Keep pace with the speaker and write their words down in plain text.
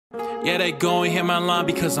Yeah, they go and hit my line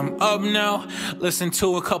because I'm up now. Listen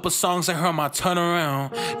to a couple songs and heard my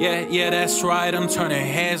turnaround. Yeah, that's right, I'm turning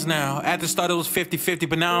heads now. At the start it was 50-50,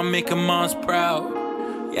 but now I'm making moms proud.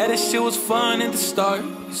 Yeah, this shit was fun at the start.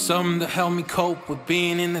 Something to help me cope with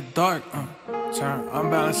being in the dark. Turn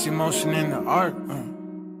unbalanced emotion into art.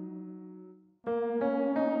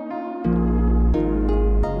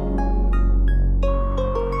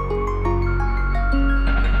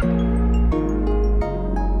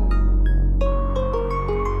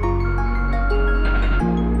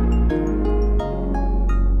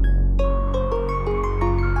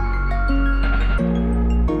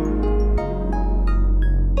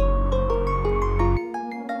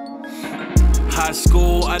 High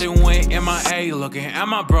school, I done went MIA, looking at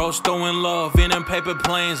my bros throwing love in them paper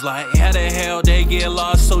planes. Like, how the hell they get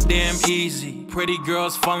lost so damn easy? Pretty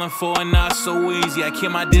girls falling for it, not so easy. I keep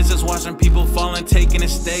my distance watching people falling, taking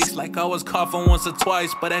mistakes. Like I was coughing once or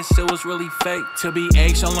twice, but that shit was really fake. To be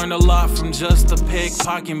H, I learned a lot from just the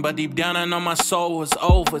pickpocketing, but deep down I know my soul was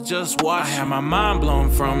over, just watch. I had my mind blown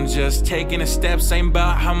from just taking the steps. Ain't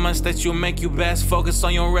about how much that you make you best. Focus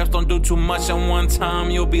on your reps, don't do too much at one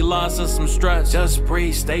time. You'll be lost in some stress. Just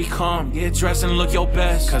breathe, stay calm, get dressed and look your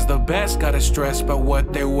best. Cause the best gotta stress about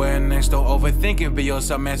what they wear next. Don't overthink it, be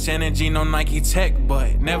yourself, match energy, no Nike tech.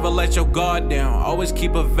 But never let your guard down, always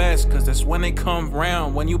keep a vest. Cause that's when they come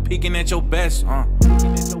round, when you peeking at your best.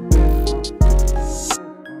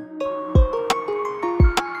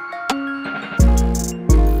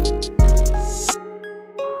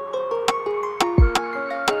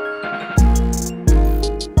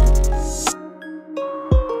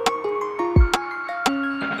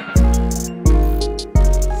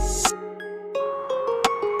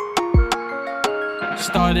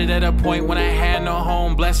 Started at a point when I had no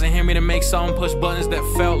home. Blessing hear me to make something, push buttons that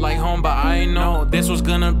felt like home. But I ain't know this was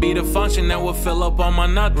gonna be the function that would fill up on my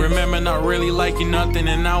nothing. Remember not really liking nothing,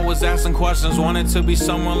 and I was asking questions. Wanted to be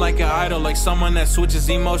someone like an idol, like someone that switches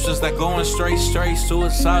emotions, that going straight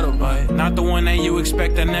suicidal. But not the one that you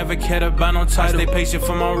expect. I never cared about no title. I stay patient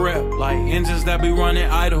for my rep, like engines that be running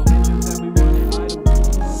idle.